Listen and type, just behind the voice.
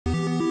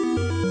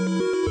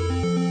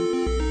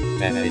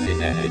method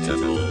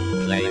inevitable.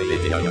 Play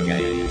video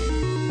games.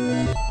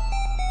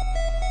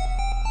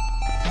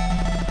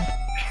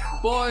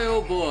 Boy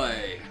oh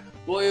boy.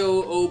 Boy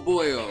oh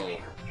boy oh.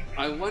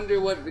 I wonder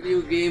what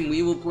video game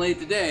we will play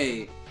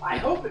today. I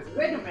hope it's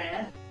Mega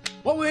Man.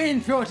 What we're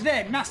in for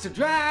today, Master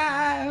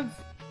Drive!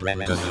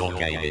 Render your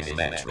game is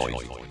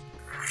Metroid.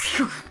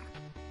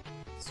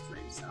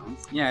 Strange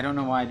sounds. Yeah, I don't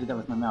know why I did that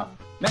with my mouth.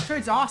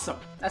 Metroid's awesome.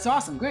 That's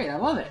awesome. Great. I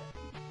love it.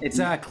 It's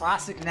a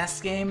classic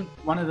NES game,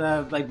 one of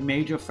the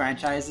major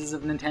franchises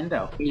of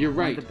Nintendo. You're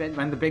right.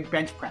 One of the big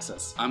bench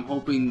presses. I'm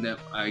hoping that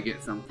I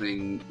get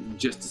something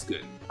just as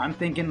good. I'm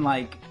thinking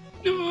like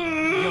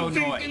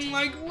Thinking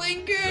like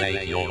Lincoln!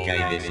 Play your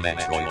game is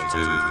Metroid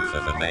II for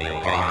the male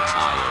game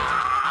child.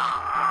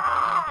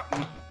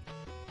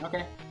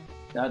 Okay.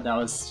 That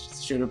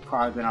should have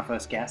probably been our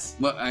first guess.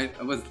 What I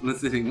was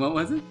listening. What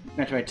was it?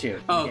 Metroid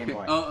 2. Oh, Game okay.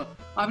 Boy. Oh,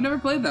 I've never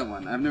played that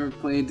one. I've never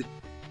played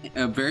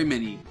very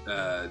many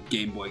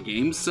Game Boy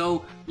games.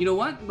 So you know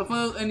what?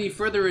 Before any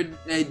further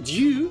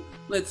ado,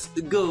 let's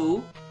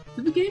go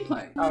to the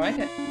gameplay. All right.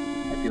 I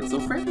feel so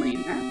friendly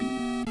and happy.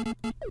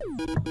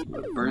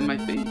 Burn my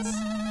face.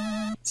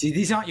 See,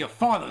 these aren't your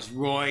father's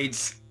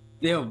roids.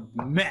 They're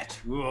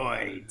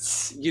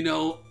Metroids. You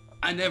know,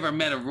 I never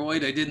met a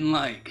roid I didn't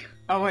like.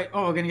 Oh wait.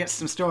 Oh, we're gonna get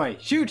some story.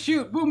 Shoot!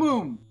 Shoot! Boom!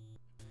 Boom!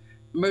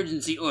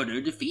 Emergency order,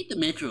 defeat the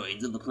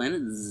Metroids of the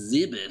planet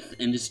Zibith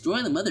and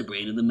destroy the mother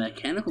brain of the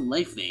mechanical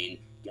life vein,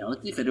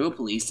 Galaxy Federal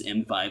Police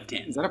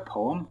M510. Is that a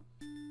poem?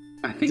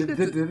 I think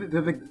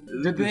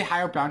Did they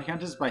hire bounty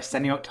hunters by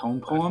sending out tone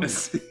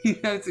poems?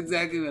 That's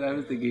exactly what I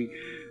was thinking.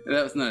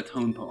 That was not a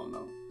tone poem,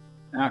 though.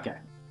 Okay.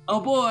 Oh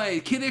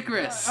boy, Kid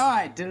Icarus!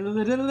 Alright.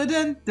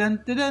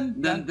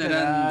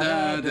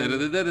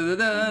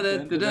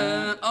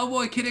 Oh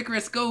boy, Kid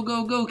Icarus, go,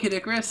 go, go, Kid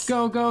Icarus!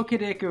 Go, go,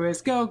 Kid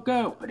Icarus, go,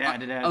 go!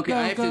 Okay,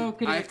 I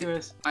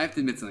have to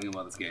admit something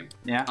about this game.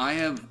 Yeah? I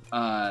have,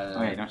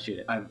 Okay, don't shoot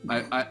it.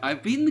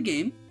 I've beaten the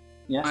game.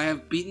 Yes? I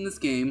have beaten this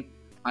game.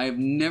 I have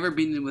never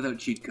beaten it without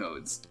cheat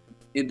codes.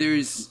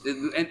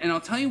 And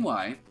I'll tell you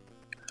why.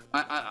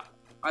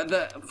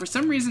 For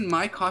some reason,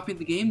 my copy of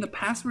the game, the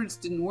passwords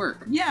didn't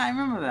work. Yeah, I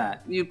remember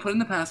that. You put in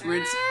the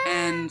passwords,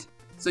 and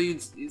so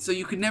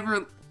you could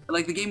never,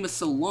 like, the game was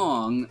so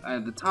long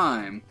at the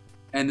time,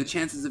 and the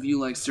chances of you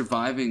like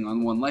surviving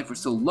on one life were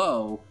so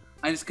low.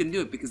 I just couldn't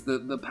do it because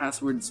the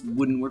passwords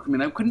wouldn't work for me.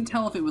 And I couldn't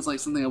tell if it was like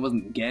something I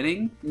wasn't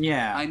getting.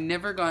 Yeah. I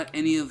never got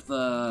any of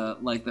the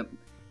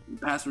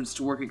passwords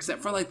to work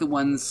except for like the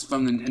ones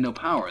from Nintendo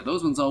Power.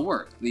 Those ones all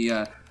worked.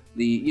 The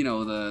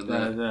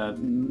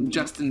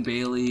Justin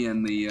Bailey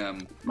and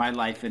the My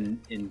life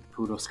in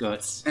poodle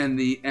skirts. and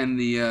the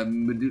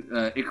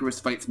Icarus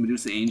fights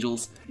Medusa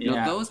Angels. You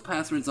know, those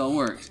passwords all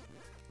worked,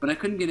 but I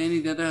couldn't get any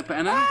of the other.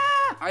 And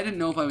I didn't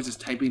know if I was just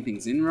typing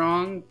things in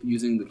wrong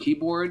using the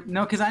keyboard.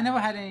 No, because I never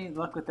had any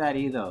luck with that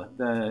either.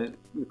 The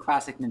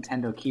classic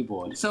Nintendo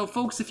keyboard. So,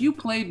 folks, if you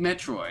played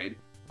Metroid,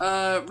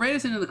 write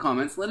us into the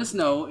comments. Let us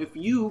know if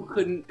you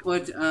couldn't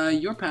put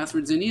your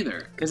passwords in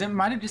either. Because it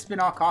might have just been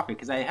all copy,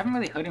 because I haven't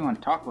really heard anyone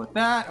talk about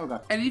that. Oh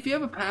god. And if you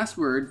have a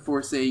password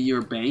for, say,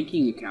 your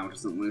banking account or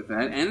something like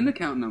that, and an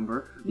account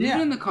number, leave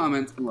it in the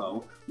comments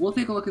below. We'll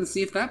take a look and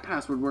see if that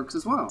password works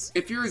as well.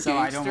 If you're a gangster,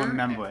 I don't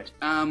remember it.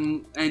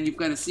 And you've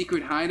got a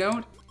secret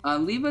hideout,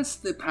 leave us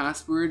the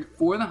password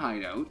for the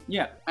hideout.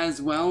 Yeah.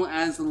 As well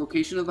as the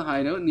location of the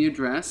hideout and the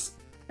address.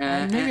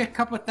 And maybe a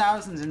couple of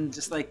thousands and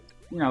just like,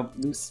 you know,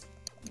 loose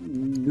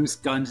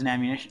guns and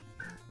ammunition.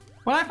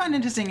 What I find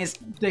interesting is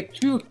like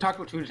talk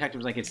about True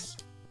Detective like it's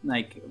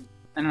like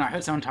I don't know, I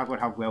heard someone talk about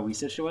how well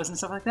researched it was and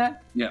stuff like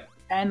that. Yeah.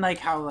 And like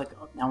how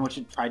much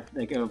it tried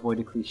like avoid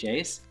the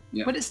cliches.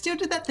 Yeah. But it still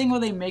did that thing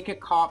where they make a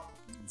cop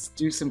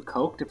do some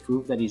coke to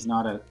prove that he's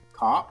not a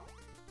cop.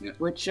 Yeah.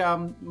 Which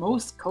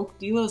most coke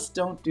dealers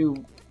don't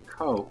do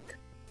coke.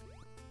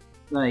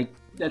 Like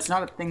that's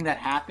not a thing that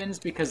happens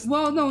because...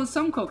 Well, no,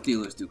 some coke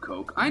dealers do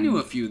coke. I knew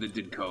a few that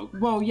did coke.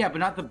 Well, yeah, but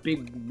not the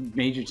big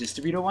major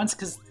distributor ones.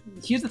 Because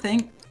here's the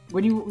thing: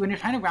 when you're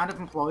trying to round up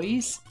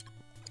employees,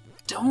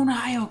 don't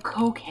hire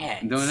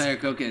cokeheads. Don't hire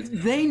cokeheads.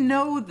 They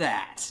know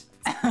that.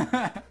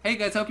 Hey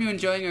guys, hope you're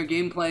enjoying our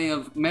gameplay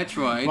of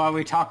Metroid. While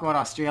we talk about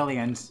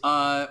Australians.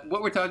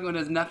 What we're talking about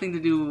has nothing to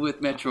do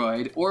with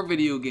Metroid or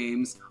video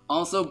games.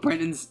 Also,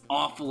 Brendan's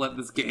awful at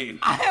this game.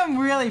 I am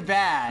really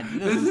bad.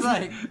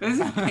 This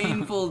is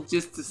painful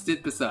just to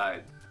sit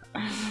beside.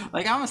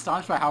 Like, I'm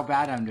astonished by how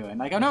bad I'm doing.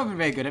 Like, I've never been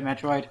very good at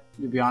Metroid,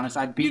 to be honest.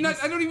 I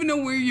don't even know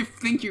where you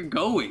think you're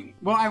going.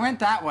 Well, I went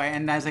that way,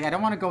 and I was like, I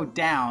don't want to go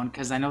down,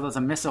 because I know there's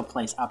a missile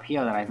place up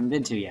here that I haven't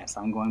been to yet,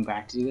 so I'm going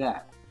back to do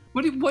that.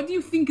 What do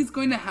you think is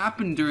going to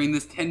happen during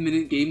this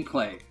 10-minute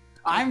gameplay?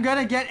 I'm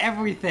gonna get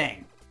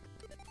everything.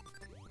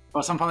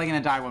 Plus, I'm probably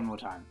gonna die one more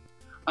time.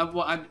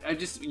 Well,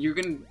 you're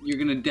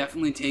gonna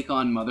definitely take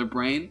on Mother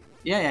Brain.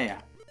 Yeah.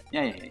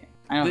 I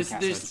know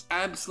there's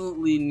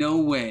absolutely no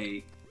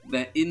way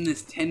that in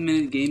this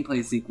 10-minute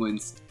gameplay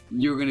sequence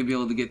you're gonna be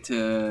able to get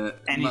to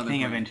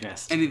anything of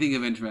interest. Anything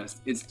of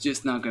interest. It's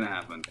just not gonna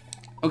happen.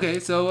 Okay,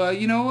 so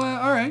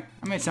all right.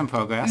 I made some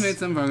progress. You made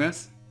some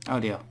progress. Oh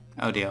dear.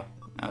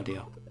 Oh,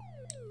 deal.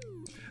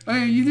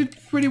 Okay, you did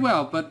pretty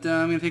well, but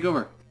I'm gonna take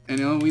over.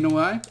 And we know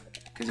why?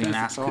 Because you're an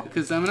asshole?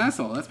 Because I'm an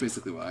asshole. That's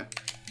basically why.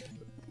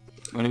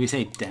 What did we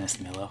say, Dennis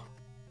Miller?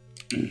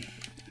 Is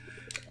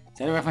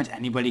that a reference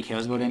anybody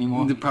cares about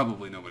anymore?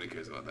 Probably nobody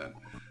cares about that.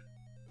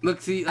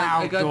 Look, see,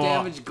 I got Outdoor.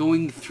 damage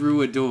going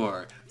through a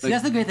door. See,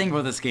 that's the great thing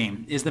about this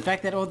game, is the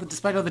fact that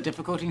despite all the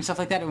difficulty and stuff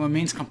like that, it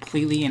remains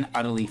completely and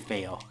utterly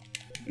fail.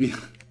 Yeah,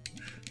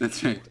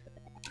 that's right.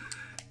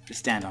 Just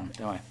stand on him.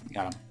 Don't worry.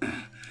 Got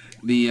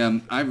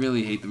him. I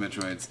really hate the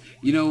Metroids.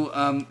 You know,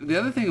 the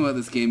other thing about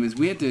this game is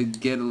we had to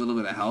get a little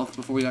bit of health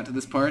before we got to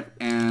this part,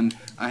 and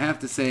I have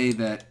to say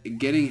that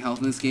getting health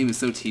in this game is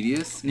so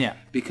tedious. Yeah.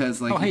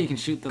 Because, like... Oh, hey, you can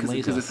shoot the lasers.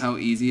 Because of how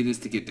easy it is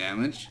to get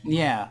damage.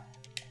 Yeah.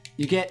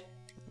 You get...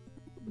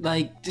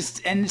 Like,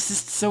 and it's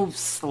just so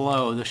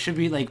slow. There should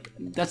be, like...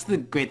 That's the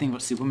great thing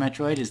about Super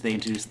Metroid, is they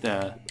introduced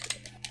the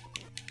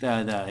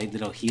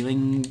little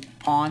healing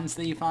pawns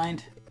that you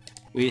find.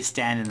 Where you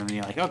stand in them and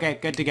you're like, okay,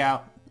 good to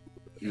go.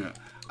 Yeah.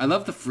 I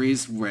love the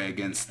freeze ray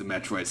against the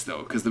Metroids,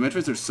 though, because the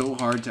Metroids are so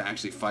hard to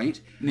actually fight.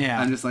 Yeah.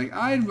 I'm just like,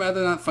 I'd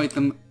rather not fight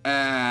them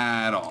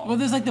at all. Well,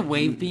 there's, like, the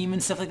wave beam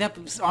and stuff like that,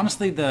 but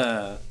honestly,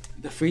 the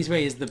freeze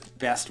ray is the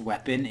best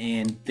weapon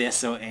in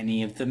this or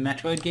any of the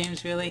Metroid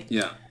games, really.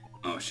 Yeah.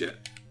 Oh, shit.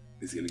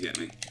 He's gonna get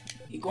me.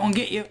 He's gonna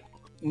get you.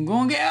 I'm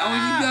gonna get you. Oh,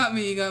 you got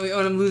me, you got me. Oh,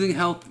 and I'm losing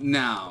health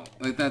now.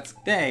 Like, that's...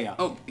 There you go.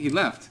 Oh, he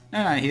left.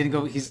 No, he didn't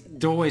go. He's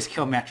always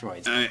kill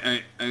Metroids.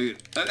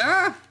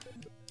 Ah!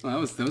 Well,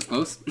 that was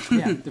close.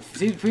 Yeah, the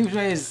freeze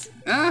ray is...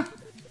 Ah!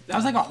 That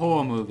was like a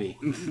horror movie.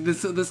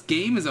 This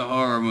game is a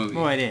horror movie.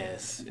 Well, it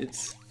is.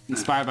 It's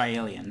inspired by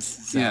aliens.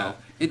 So. Yeah.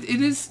 It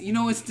is, you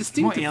know, it's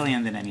distinctive. More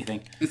Alien than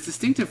anything. It's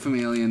distinctive from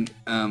Alien,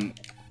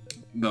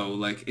 though.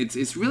 Like,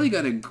 it's really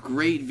got a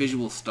great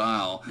visual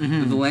style.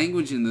 Mm-hmm. The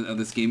language of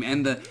this game,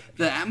 and the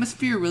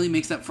atmosphere really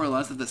makes up for a lot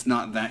of stuff that's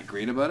not that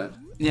great about it.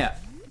 Yeah.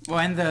 Well,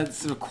 and the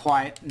sort of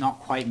quiet, not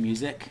quite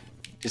music.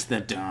 Just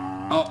the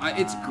dun. Oh,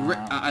 it's great.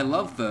 I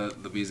love the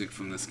music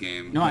from this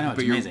game. No, I know,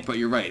 it's amazing. But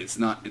you're right. It's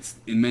not. It's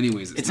in many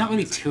ways. It's not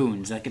really music.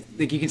 tunes. Like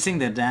you can sing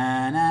the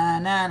da na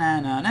na na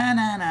na na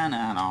na na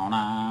na na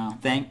na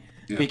thing,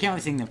 Yeah. but you can't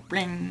really sing the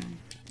bling,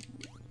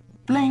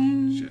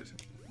 bling, Shit.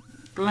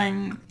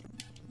 bling.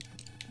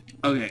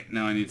 Okay,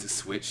 now I need to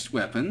switch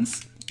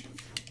weapons.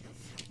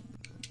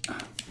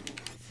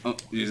 Oh,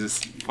 you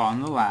just... Fall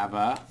in the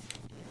lava.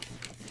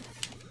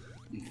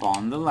 Fall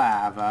in the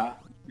lava.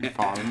 And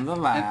fall in the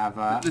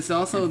lava. This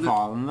also... And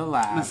fall in the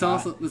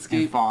lava. This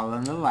game... And fall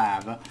in the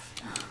lava.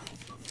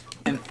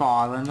 And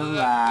fall in the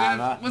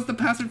lava. What's the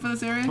password for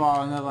this area?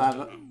 Fall in the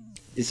lava.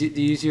 Do you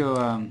use your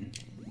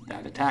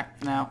that attack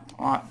for now?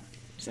 Or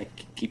just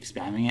like keep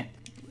spamming it?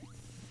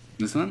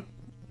 This one?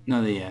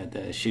 No, the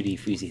shooty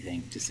freezy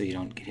thing, just so you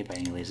don't get hit by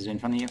any lasers in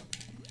front of you.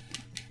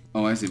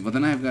 Oh, I see. But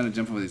then I've got to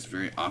jump over these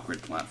very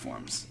awkward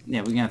platforms. Yeah,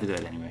 we're gonna have to do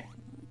it anyway.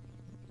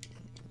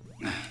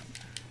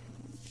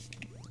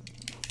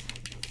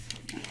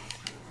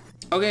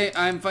 Okay,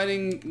 I'm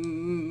fighting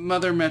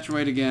Mother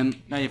Metroid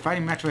again. No, you're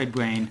fighting Metroid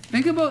Brain.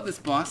 Think about this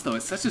boss, though.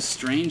 It's such a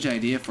strange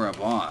idea for a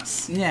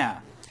boss.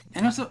 Yeah,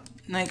 and also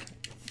like,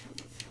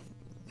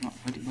 what,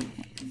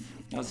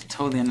 that was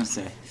totally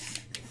unnecessary.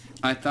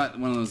 I thought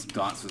one of those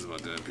dots was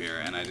about to appear,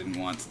 and I didn't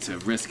want to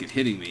risk it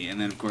hitting me.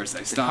 And then, of course,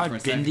 I stopped for a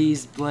second.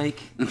 Bindies,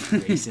 Blake.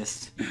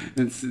 Racist.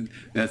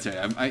 That's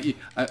right.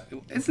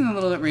 Isn't it a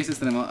little bit racist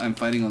that I'm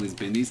fighting all these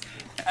bindies?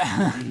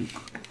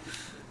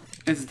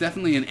 It's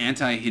definitely an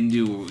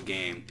anti-Hindu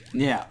game.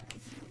 Yeah.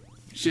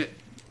 Shit.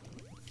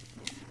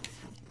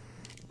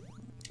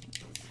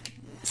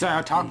 Sorry,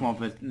 I'll talk more,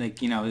 but like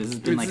this has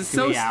been like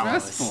 3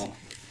 hours. It's so stressful.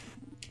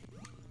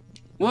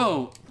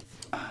 Whoa.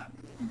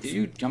 Did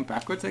you jump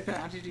backwards like that?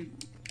 How did you?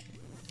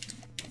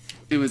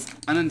 It was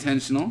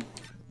unintentional.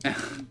 Yeah,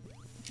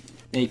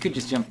 you could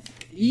just jump.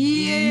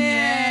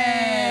 Yeah!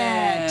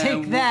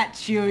 Take that,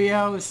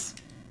 Cheerios!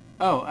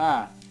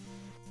 Oh,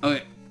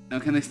 Okay, now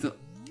can they still...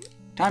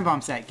 Time bomb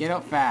set, get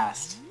out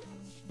fast.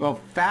 Well,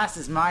 Fast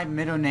is my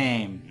middle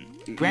name.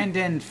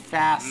 Brendan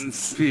Fast,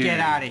 Spear. get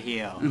out of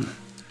here.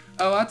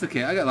 Oh, that's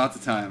okay, I got lots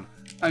of time.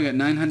 I got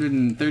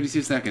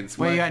 932 seconds.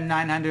 Well, you got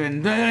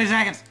 930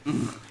 seconds!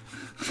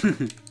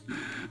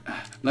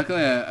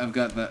 Luckily, I've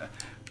got the...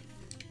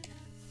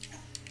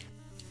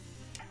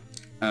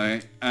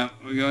 Okay,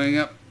 we're going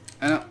up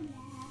and up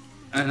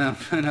and up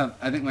and up.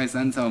 I think my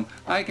son's home.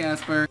 Hi,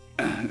 Casper.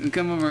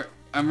 Come over.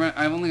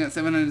 I've only got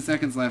 700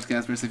 seconds left,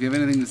 Casper, so if you have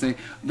anything to say...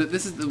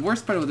 This is the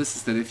worst part about this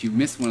is that if you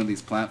miss one of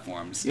these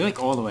platforms... You're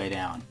like all the way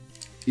down.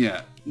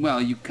 Yeah, well,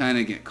 you kind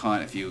of get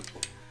caught if you...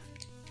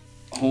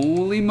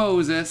 Holy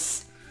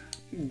Moses!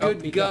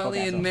 Good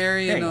golly and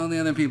Mary and all the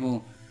other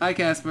people. Hi,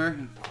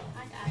 Casper.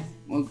 Hi, guys.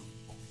 Well,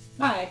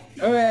 Hi.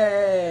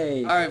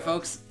 Hooray! alright,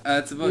 folks.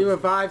 It's about... We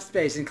revived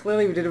space, and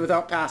clearly we did it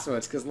without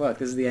passwords, because look,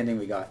 this is the ending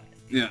we got.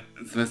 Yeah,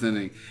 it's the best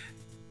ending.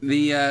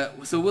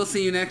 So we'll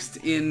see you next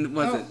in...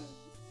 What's it?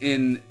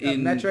 In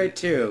Metroid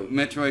 2.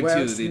 Metroid Where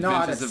 2, it's the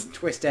not adventures a of...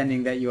 twist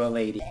ending that you're a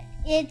lady.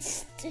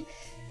 It's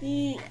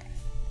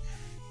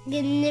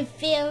gonna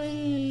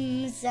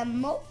film some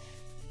more.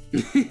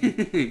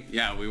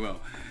 Yeah, we will.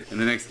 In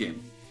the next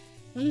game.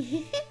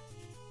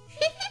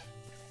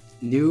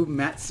 New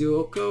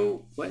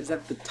Matsuoko? What is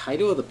that? The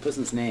title or the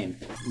person's name?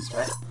 That's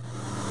right.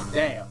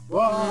 Damn.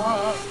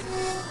 Whoa.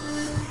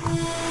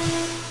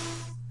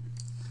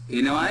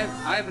 You know, I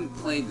haven't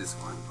played this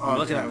one. Oh,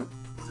 look at that.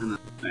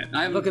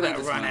 I haven't Look at played that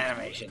this run one.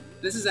 animation.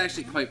 This is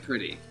actually quite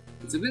pretty.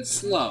 It's a bit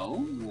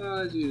slow,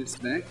 as you'd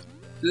expect.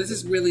 So this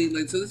is really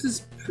like this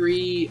is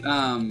pre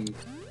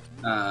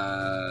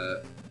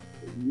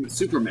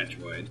Super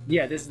Metroid.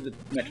 Yeah, this is the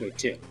Metroid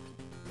 2.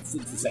 It's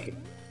the second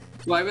one.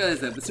 Well, I realize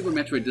that, but Super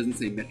Metroid doesn't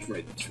say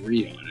Metroid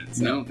 3 on it,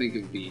 so I don't think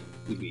you'd be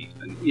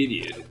an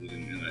idiot if you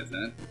didn't realize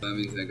that. That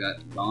means I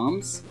got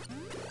bombs.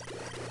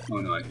 Oh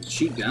no, I can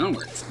shoot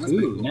downwards. That's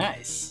pretty Ooh, cool.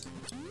 nice.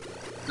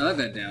 I like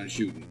that down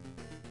shooting.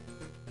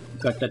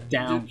 Got the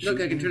down.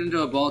 Look, I can turn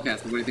into a ball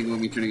caster. What do you think about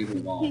me turning into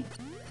a ball?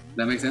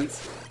 That make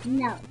sense?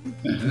 No.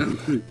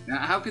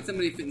 How could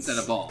somebody fit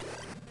inside a ball?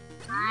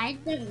 I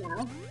don't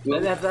know. Well,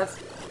 That's.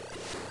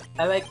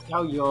 I like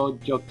how your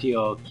joke to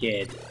your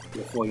kid,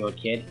 your 4-year-old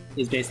kid,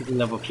 is basically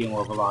level king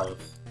over a lot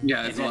of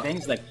yeah, it's a lot.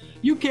 things. Like,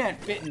 you can't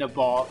fit in a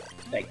ball.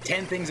 Like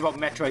 10 things about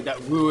Metroid that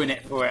ruin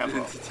it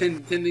forever.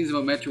 10 things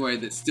about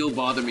Metroid that still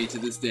bother me to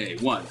this day.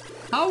 1.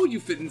 How would you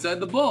fit inside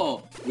the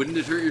ball? Wouldn't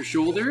it hurt your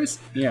shoulders?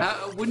 Yeah.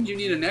 Wouldn't you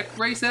need a neck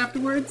brace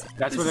afterwards?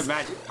 That's what a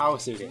magic power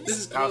suit is. This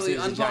is Power clearly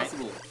suit is a giant-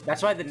 impossible.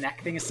 That's why the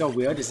neck thing is so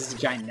weird. This is a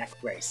giant neck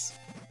brace.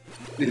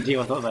 To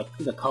deal with like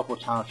the carpal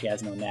tunnel, she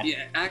has no neck.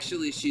 Yeah,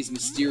 actually, she's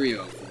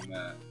Mysterio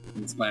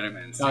from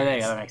Spider-Man. Oh, there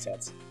you go. That makes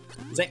sense.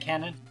 Is that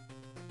canon?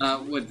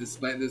 Does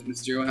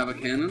Mysterio have a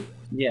cannon?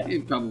 Yeah.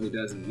 It probably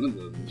does in one of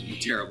the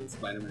terrible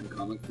Spider-Man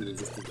comics that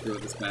existed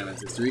throughout the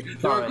Spider-Man's history. There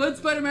Sorry. are good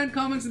Spider-Man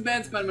comics and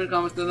bad Spider-Man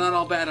comics. They're not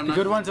all bad. The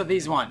good ones are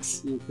these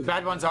ones. The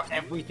bad ones are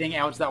everything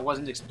else that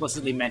wasn't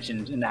explicitly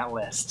mentioned in that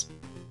list.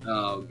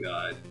 Oh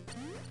god.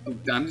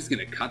 I'm just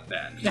gonna cut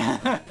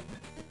that.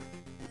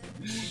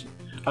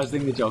 I was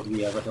thinking the joke would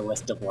be with a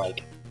list of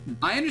like...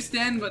 I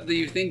understand what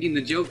you're thinking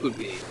the joke would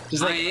be.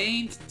 Just I like-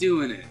 ain't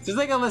doing it. There's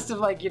like a list of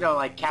like,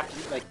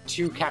 like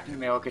two Captain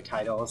America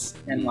titles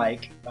and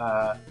like,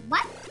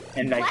 What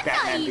and like What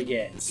Batman are you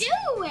Begins.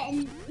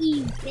 doing,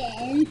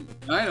 even?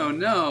 I don't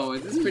know.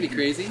 Is this pretty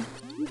crazy?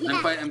 Yeah.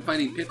 I'm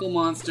fighting pickle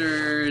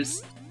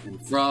monsters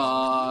and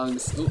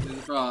frogs. Oh, there's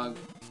a frog.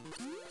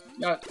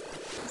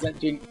 Is that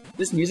doing...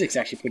 This music's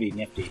actually pretty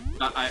nifty.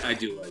 I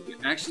do like it.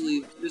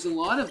 Actually, there's a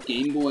lot of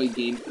Game Boy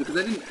games, because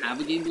I didn't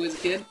have a Game Boy as a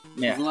kid.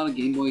 Yeah. There's a lot of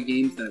Game Boy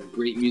games that have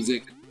great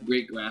music,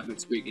 great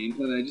graphics, great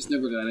gameplay that I just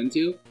never got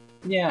into.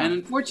 Yeah. And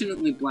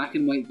unfortunately, black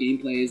and white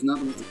gameplay is not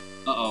the most...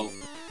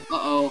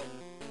 Uh-oh.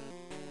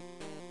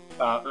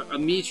 A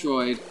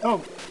Metroid.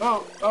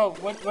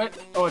 What?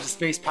 Oh, it's a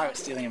space pirate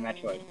stealing a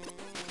Metroid.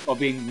 Or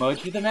being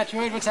merged with a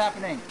Metroid? What's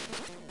happening?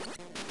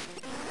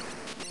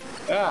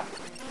 Ah.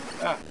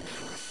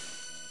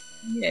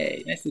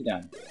 Yay, nicely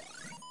done.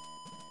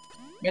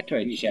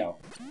 Metroid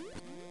shell.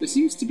 There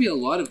seems to be a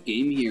lot of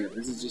game here.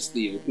 This is just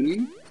the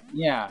opening.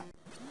 Yeah.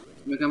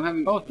 Like, I'm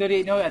having... Oh,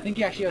 38. No, I think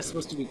you actually are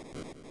supposed to be...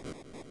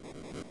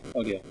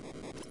 Oh, dear.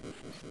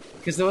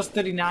 Because there was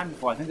 39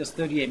 before. I think there's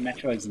 38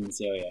 Metroids in this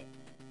area.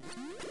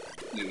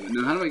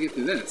 Now, how do I get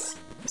through this?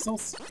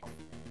 Missiles?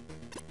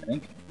 I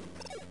think.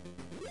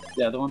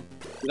 The other one?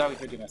 There's always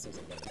 30 missiles,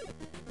 I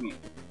think.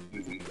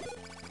 Okay.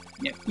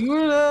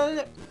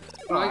 Yeah.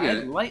 Oh, I get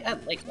it. I like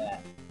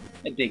that.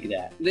 I dig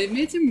that. They've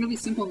made some really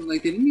simple,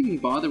 like, they didn't even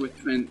bother with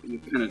kind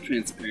of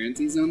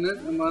transparencies on this,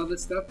 a lot of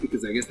this stuff,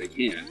 because I guess they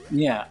can.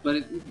 Yeah. But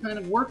it kind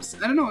of works.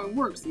 I don't know, it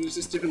works. There's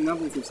just different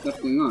levels of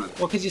stuff going on.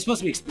 Well, because you're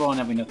supposed to be exploring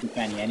every nook and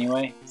cranny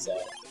anyway, so...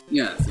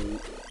 Yeah, so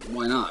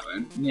why not,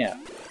 right? Yeah.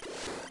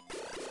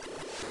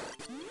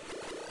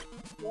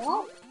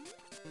 Whoa.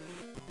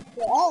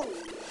 Whoa.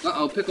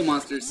 Uh-oh, pickle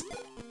monsters.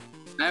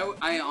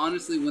 I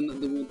honestly, when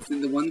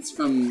the ones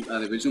from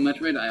the original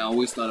Metroid, I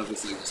always thought it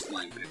was like just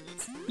flying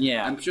pickles.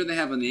 Yeah. I'm sure they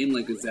have a name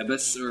like a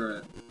Zebus or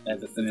a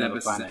That's the name of the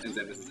Zebus. planet.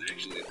 Zebus is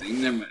actually a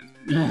thing. Never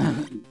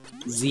mind.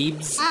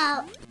 Zeebs?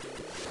 Oh.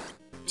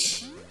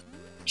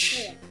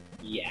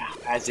 Yeah,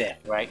 as if,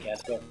 right,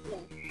 Casper?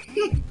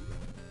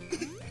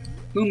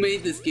 Who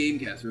made this game,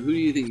 Casper? Who do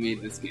you think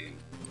made this game?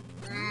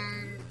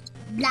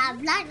 Blah,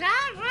 blah,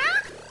 blah, blah.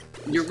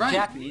 You're right.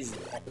 Japanese.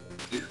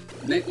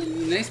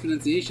 Nice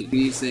pronunciation. Can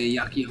you say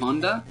Yaki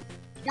Honda?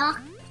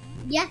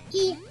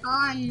 Yucky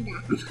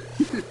Honda.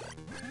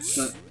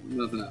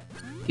 Nothing up.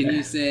 Can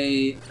you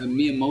say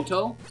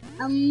Miyamoto?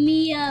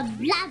 Mia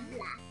blah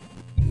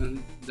blah.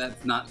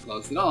 That's not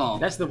close at all.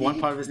 That's the one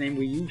part of his name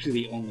we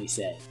usually only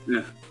say.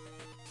 Yeah.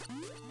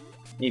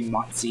 A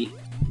Motzi.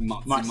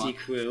 Motzi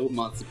Crew.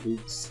 Motzi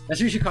Poops. That's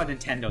what we should call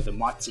Nintendo, the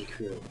Motzi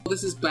Crew.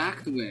 This is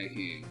back the way I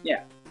came.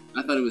 Yeah.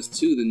 I thought it was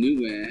 2 the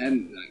new way I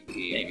hadn't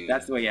came. Yeah,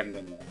 that's the way you haven't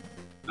been there.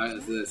 Alright,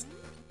 let's do this.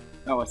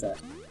 Oh, what's that?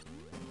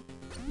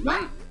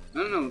 What? I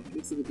don't know.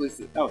 Looks like a place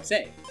to... Oh,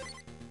 save.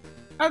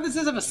 Oh, this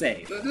does have a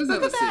save. It does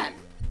Look have at a that.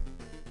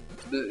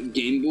 save. The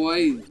Game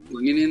Boy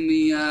bringing in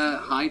the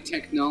high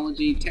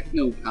technology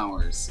techno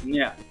powers.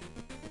 Yeah.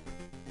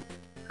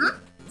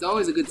 It's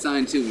always a good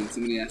sign too when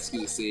somebody asks you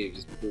to save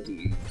just before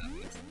something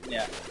happens.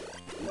 Yeah.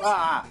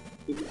 Ah!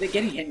 The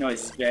getting hit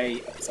noise is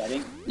very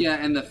upsetting. Yeah,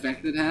 and the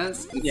effect it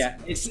has.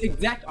 It's the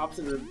exact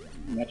opposite of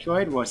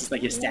Metroid, where it's just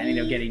like you're standing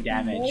there getting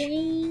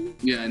damage.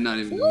 Yeah, and not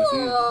even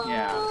losing it.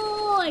 Yeah.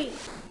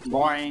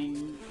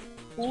 Boing.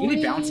 She's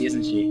really bouncy,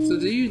 isn't she? So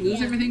do you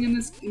lose everything in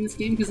this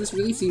game? Because this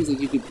really seems like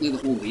you could play the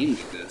whole game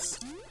like this.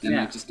 And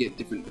like just get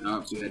different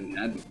power-ups you hadn't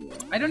had before.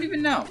 I don't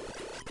even know.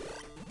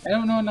 I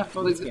don't know enough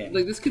about this game.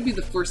 Like, this could be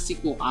the first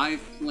sequel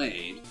I've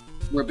played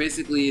where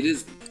basically it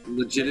is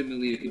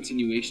legitimately a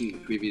continuation of the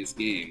previous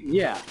game.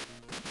 Yeah.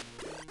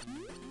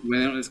 When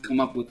they don't just come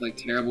up with, like,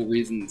 terrible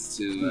reasons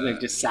to... like,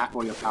 just sap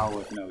all your power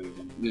with no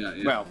reason.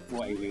 Yeah. Well,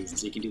 for a reason,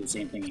 so you can do the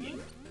same thing again.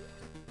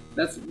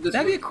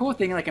 That'd be a cool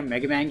thing, like a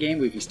Mega Man game,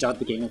 where if you start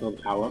the game with all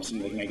the power-ups,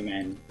 and like Mega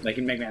Man, like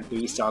in Mega Man 3,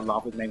 you started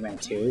off with Mega Man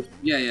 2.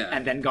 Yeah, yeah.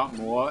 And then got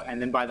more,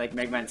 and then by like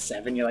Mega Man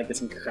 7, you're like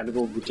this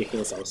incredible,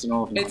 ridiculous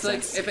arsenal of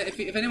nonsense. It's like,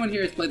 if anyone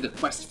here has played the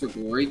Quest for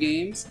Glory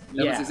games,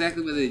 that was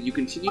exactly what you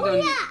continue down...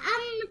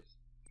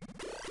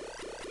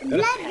 Blah,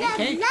 blah, blah,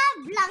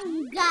 blah,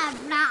 blah,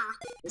 blah.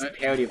 This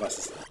parody of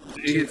us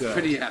is It's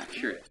pretty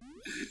accurate.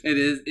 It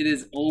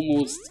is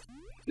almost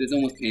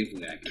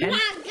painfully accurate.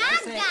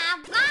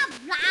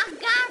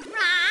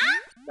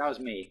 That was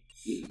me.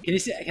 Can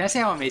I say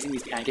how amazing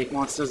these pancake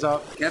monsters are?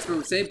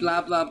 Casper, say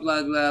blah blah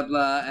blah blah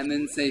blah, and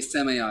then say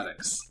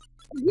semiotics.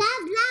 Blah,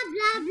 blah,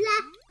 blah,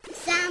 blah,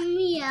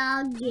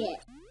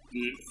 semiotics.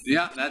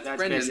 Yeah, that's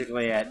Brendan.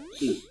 Basically it.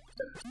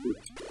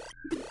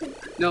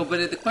 No,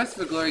 but the Quest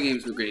for Glory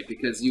games were great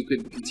because you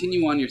could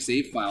continue on your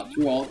save file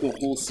through the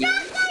whole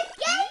series.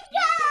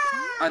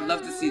 I'd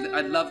love to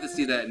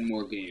see that in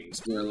more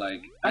games. Where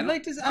like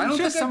I'm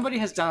sure somebody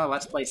has done a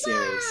Let's Play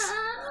series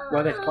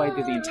where they've played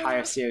through the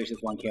entire series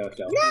with one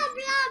character.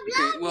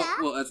 Okay,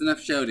 well, that's enough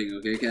shouting,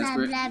 okay,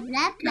 Casper? Blah, blah,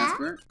 blah, blah.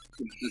 Casper,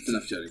 that's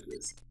enough shouting,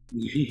 please.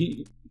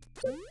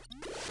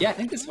 Yeah, I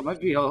think this might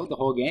be the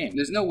whole game.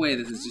 There's no way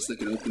this is just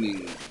like an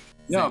opening.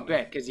 No, I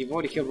bet, because you've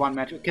already killed one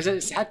Metroid. Because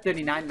it's had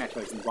 39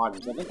 Metroids in the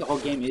bottom, so I think the whole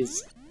game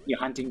is you're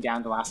hunting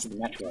down the last of the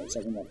Metroids.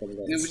 I think that's what it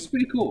is. Yeah, which is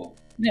pretty cool.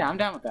 Yeah, I'm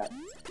down with that.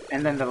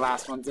 And then the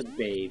last one's a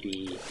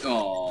baby.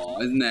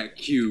 Oh, isn't that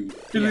cute?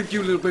 Yeah. Isn't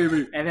cute little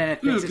baby? And then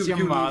it thinks it's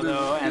your mother,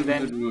 and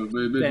then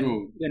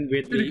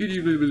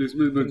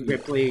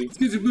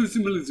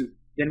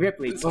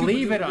Ripley,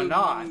 believe it or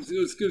not,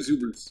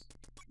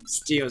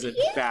 steals it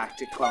back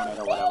to clone it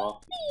or whatever.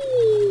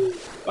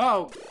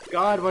 Oh,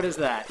 God, what is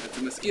that? That's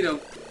a mosquito.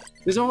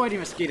 There's already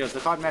mosquitoes.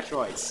 They're called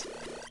Metroids.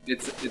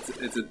 It's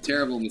a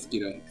terrible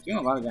mosquito. It's doing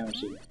a lot of damage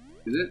to you.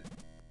 Is it?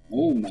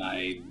 Oh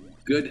my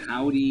good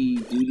howdy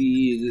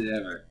doody is it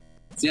ever.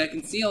 See, I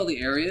can see all the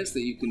areas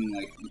that you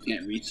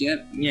can't reach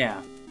yet.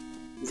 Yeah.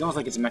 It's almost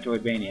like it's a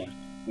Metroidvania.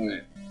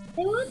 Okay.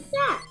 What's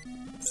that?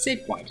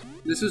 Save point.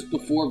 This was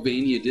before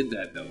Vania did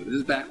that, though. This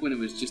is back when it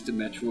was just a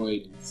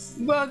Metroid...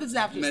 Well, this is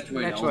after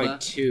Metroid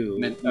 2.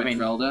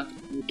 Metroid.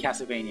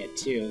 Castlevania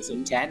 2,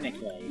 so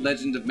technically...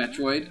 Legend of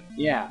Metroid.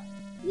 Yeah.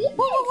 You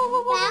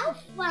fell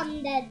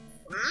from the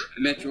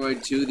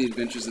Metroid 2, The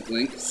Adventures of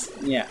Link.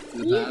 Yeah. To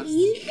the past.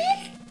 You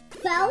just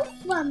fell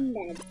from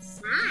the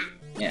sky.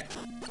 Yeah.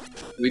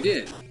 We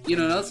did. You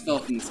know what else fell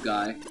from the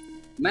sky?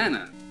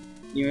 Mana.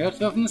 You know what else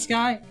fell from the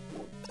sky?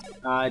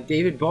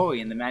 David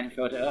Bowie and the Man Who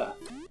Fell to Earth.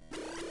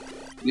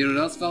 You know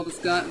what else fell from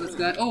the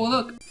sky? Oh,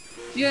 look!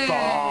 Yay!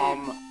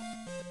 Bomb!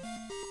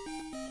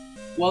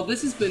 Well,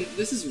 this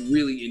is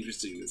really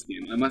interesting, this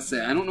game, I must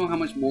say. I don't know how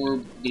much more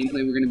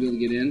gameplay we're going to be able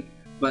to get in,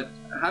 but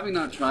having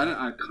not tried it,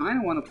 I kind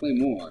of want to play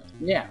more.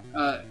 Yeah.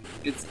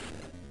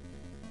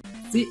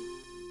 See?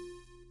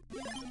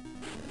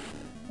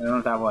 I don't know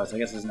what that was. I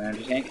guess it was an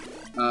energy tank.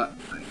 I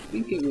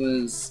think it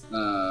was,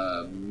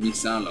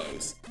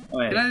 Misalos. Oh,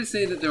 yeah. Can I just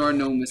say that there are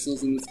no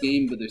missiles in this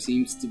game, but there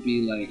seems to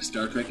be, like,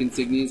 Star Trek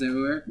insignias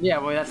everywhere? Yeah,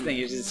 well, that's the thing.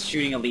 You're just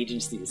shooting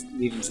allegiances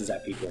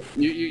at people.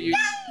 You're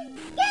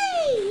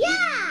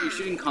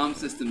shooting comm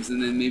systems,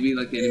 and then maybe,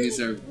 like, the enemies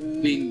are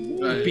being...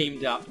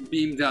 beamed up.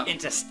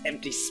 Into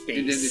empty space.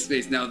 Into empty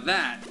space. Now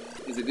that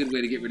is a good way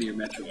to get rid of your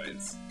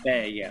Metroids.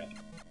 There you go.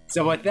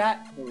 So with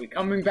that, we'll be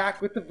coming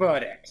back with the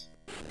verdict.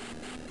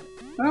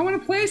 But I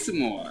want to play some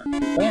more.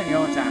 Play on your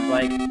own time,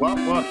 Blake. What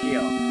book here?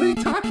 What are you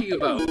talking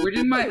about? We're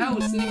in my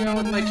house, sitting around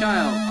with my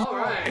child. All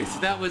right. So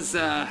that was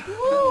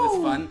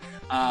fun.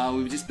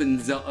 We've just been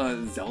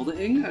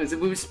Zeldaing.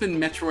 We've just been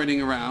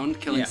Metroiding around,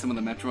 killing some of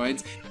the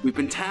Metroids. We've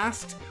been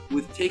tasked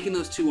with taking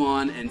those two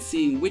on and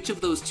seeing which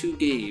of those two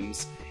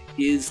games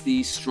is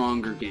the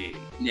stronger game.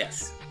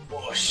 Yes.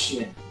 Oh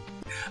shit.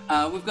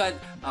 We've got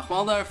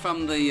Hwaldar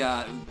from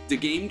the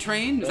Game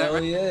Train. Is that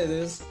right? Yeah, it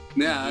is.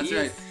 Yeah, that's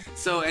right.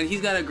 So, and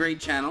he's got a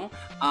great channel.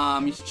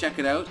 You should check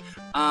it out.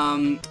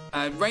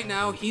 Right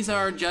now, he's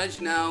our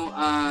judge.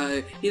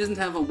 Now, he doesn't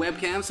have a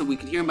webcam, so we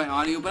can hear him by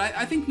audio. But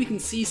I think we can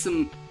see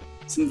some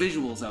some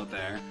visuals out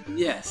there.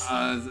 Yes.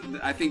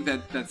 I think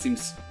that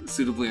seems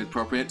suitably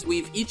appropriate.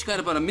 We've each got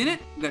about a minute.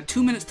 We've got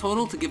 2 minutes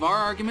total to give our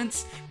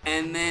arguments,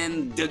 and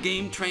then the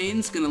game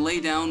train's gonna lay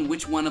down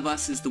which one of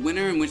us is the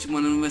winner and which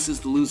one of us is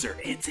the loser.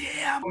 It's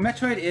him!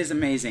 Metroid is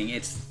amazing.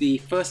 It's the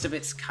first of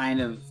its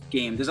kind of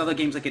game. There's other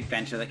games like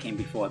Adventure that came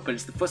before it, but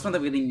it's the first one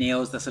that really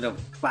nails the sort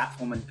of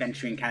platform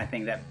adventuring kind of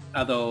thing that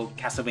other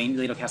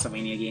later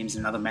Castlevania games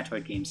and other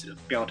Metroid games sort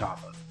of built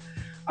off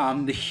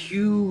of. The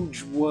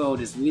huge world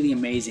is really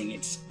amazing.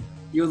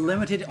 You're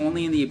limited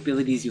only in the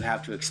abilities you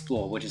have to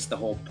explore, which is the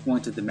whole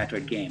point of the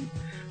Metroid game.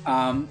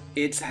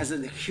 It has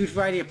a huge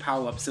variety of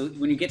power-ups, so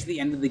when you get to the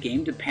end of the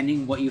game,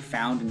 depending what you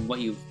found and what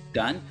you've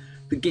done,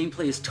 the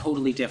gameplay is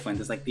totally different.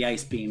 There's like the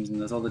ice beams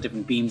and there's all the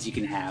different beams you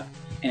can have,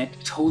 and it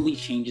totally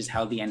changes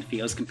how the end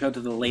feels compared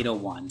to the later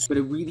ones. But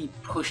it really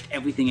pushed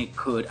everything it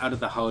could out of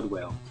the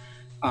hardware.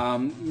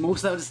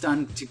 Most of that is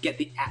done to get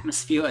the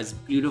atmosphere as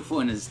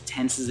beautiful and as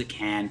tense as it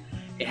can.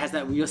 It has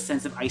that real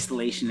sense of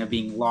isolation of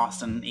being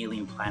lost on an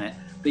alien planet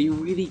that you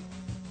really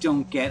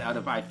don't get out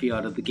of, I feel,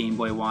 out of the Game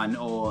Boy 1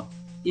 or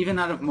even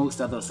out of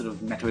most other sort of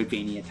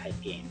Metroidvania type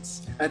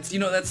games. That's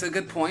a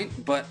good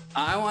point, but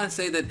I want to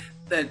say that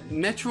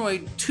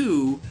Metroid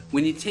II,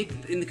 when you take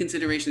into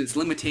consideration its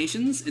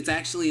limitations, it's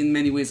actually in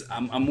many ways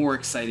a more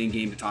exciting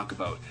game to talk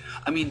about.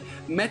 I mean,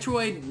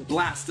 Metroid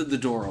blasted the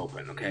door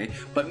open, okay?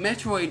 But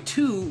Metroid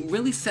II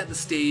really set the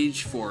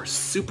stage for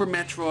Super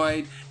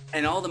Metroid,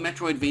 and all the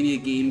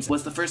Metroidvania games.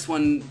 Was the first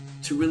one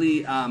to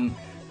really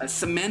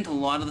cement a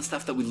lot of the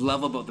stuff that we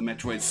love about the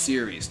Metroid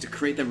series, to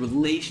create the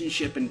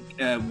relationship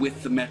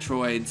with the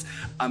Metroids.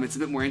 It's a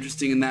bit more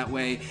interesting in that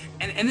way,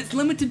 and it's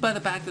limited by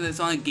the fact that it's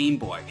on a Game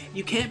Boy.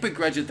 You can't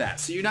begrudge it that,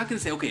 so you're not going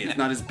to say, okay, it's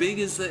not as big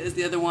as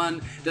the other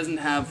one, doesn't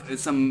have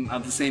some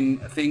of the same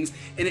things,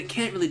 and it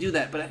can't really do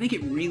that, but I think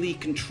it really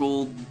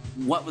controlled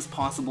what was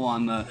possible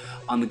on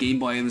the Game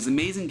Boy. It was an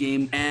amazing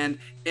game, and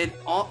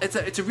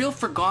it's a real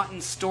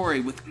forgotten story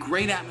with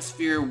great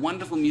atmosphere,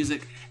 wonderful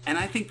music, and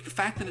I think the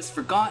fact that it's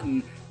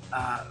forgotten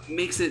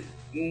makes it,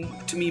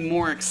 to me,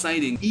 more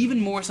exciting, even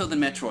more so than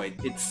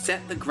Metroid. It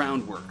set the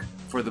groundwork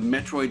for the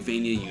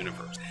Metroidvania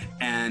universe,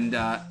 and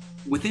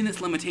within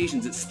its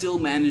limitations, it still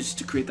managed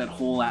to create that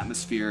whole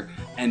atmosphere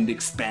and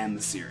expand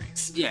the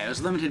series. Yeah, it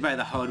was limited by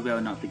the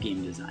hardware, not the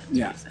game design.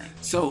 Yeah.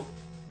 So,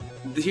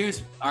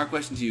 here's our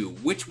question to you.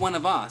 Which one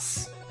of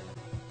us,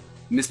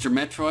 Mr.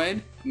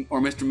 Metroid or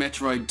Mr.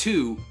 Metroid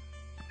 2,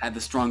 had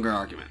the stronger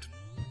argument?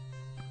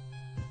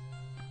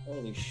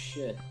 Holy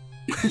shit.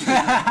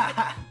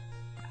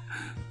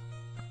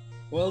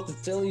 Well, to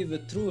tell you the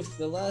truth,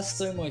 the last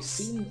time I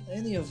seen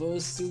any of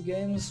those two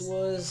games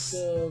was,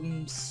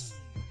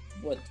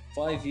 what,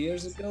 5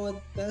 years ago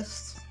at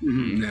best?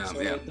 Mm-hmm. Yeah,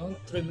 so yeah. I don't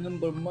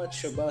remember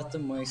much about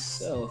them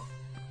myself.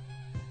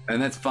 And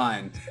that's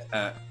fine.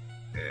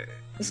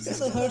 It's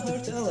kind of hard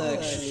to tell,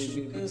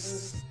 actually,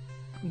 because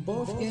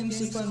both games,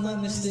 if I'm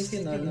not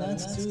mistaken, are not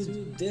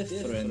too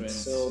different,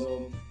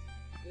 so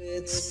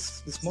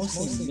it's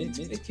mostly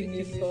nitpicking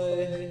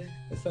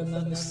if I'm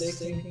not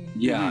mistaken.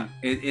 Yeah,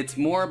 it's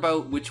more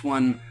about which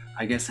one,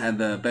 I guess, had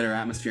the better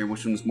atmosphere,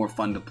 which one was more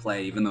fun to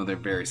play, even though they're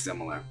very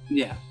similar.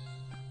 Yeah.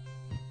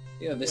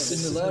 Yeah, the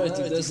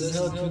similarity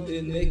doesn't help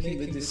in making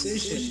the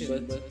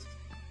decision, but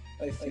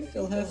I think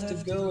I'll have to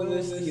go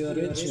with the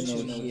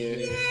original here.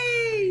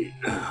 Yay!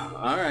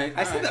 Alright.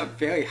 I said that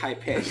very high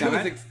pitched.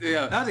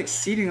 That was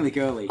exceedingly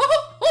girly.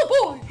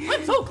 Oh boy!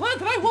 I'm so glad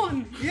that I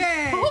won!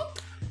 Yay!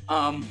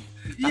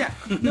 Yeah,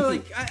 no,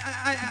 like,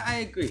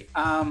 I agree.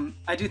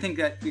 I do think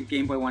that the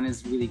Game Boy 1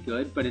 is really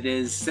good, but it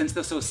is, since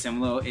they're so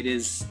similar, it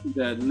is,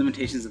 the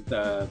limitations of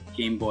the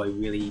Game Boy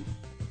really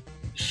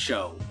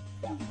show.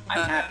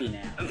 I'm happy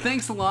now.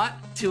 Thanks a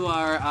lot to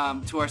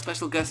our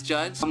special guest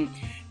judge.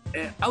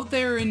 Out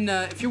there,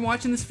 if you're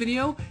watching this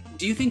video,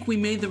 do you think we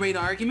made the right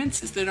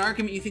arguments? Is there an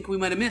argument you think we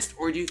might have missed?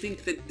 Or do you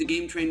think that the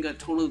Game Train got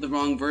totally the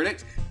wrong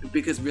verdict?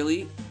 Because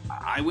really,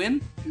 I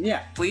win?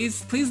 Yeah.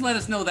 Please let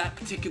us know that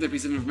particular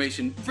piece of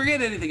information.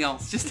 Forget anything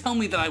else. Just tell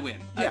me that I win.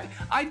 Yeah.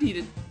 I need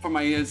it for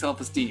my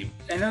self-esteem.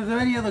 And are there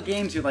any other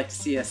games you'd like to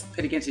see us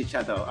pit against each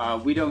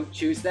other? We don't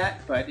choose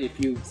that, but if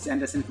you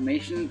send us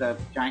information, the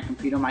giant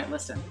computer might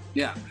listen.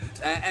 Yeah.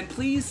 And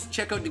please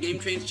check out the Game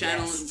Train's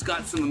channel. Yes. It's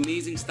got some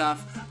amazing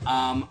stuff.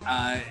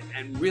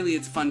 And really,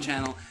 it's a fun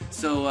channel.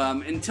 So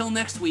until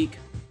next week,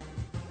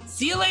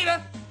 see you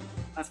later!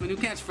 That's my new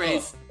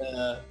catchphrase.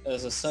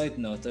 As a side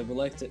note, I would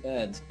like to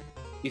add,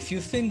 if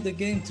you think the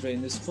Game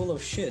Train is full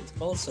of shit,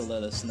 also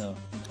let us know.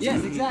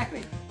 Yes,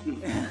 exactly.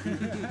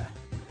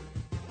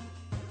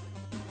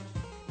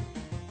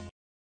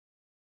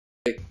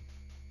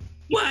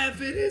 Why, if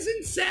it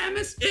isn't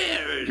Samus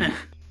Aran,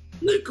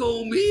 they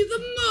call me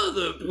the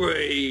Mother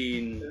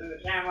Brain.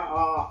 Camera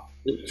off.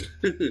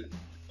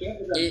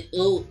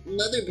 Oh,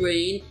 Mother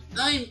Brain,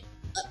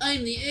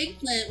 I'm the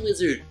Eggplant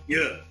Wizard.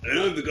 Yeah, and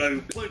I'm the guy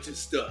who punches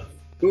stuff.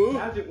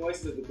 Sound your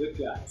voices of the good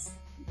guys.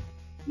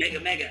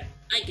 Mega,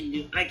 I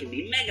can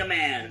be Mega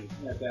Man.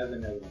 Yeah, that's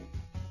another one.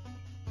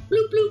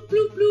 Bloop, bloop,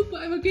 bloop, bloop,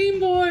 I have a Game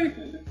Boy.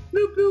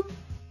 Bloop, bloop.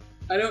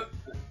 I don't...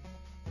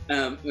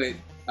 wait.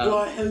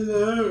 Why,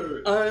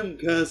 hello! I'm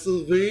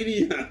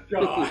Castlevania!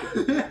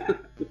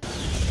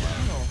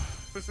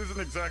 This isn't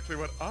exactly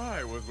what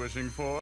I was wishing for.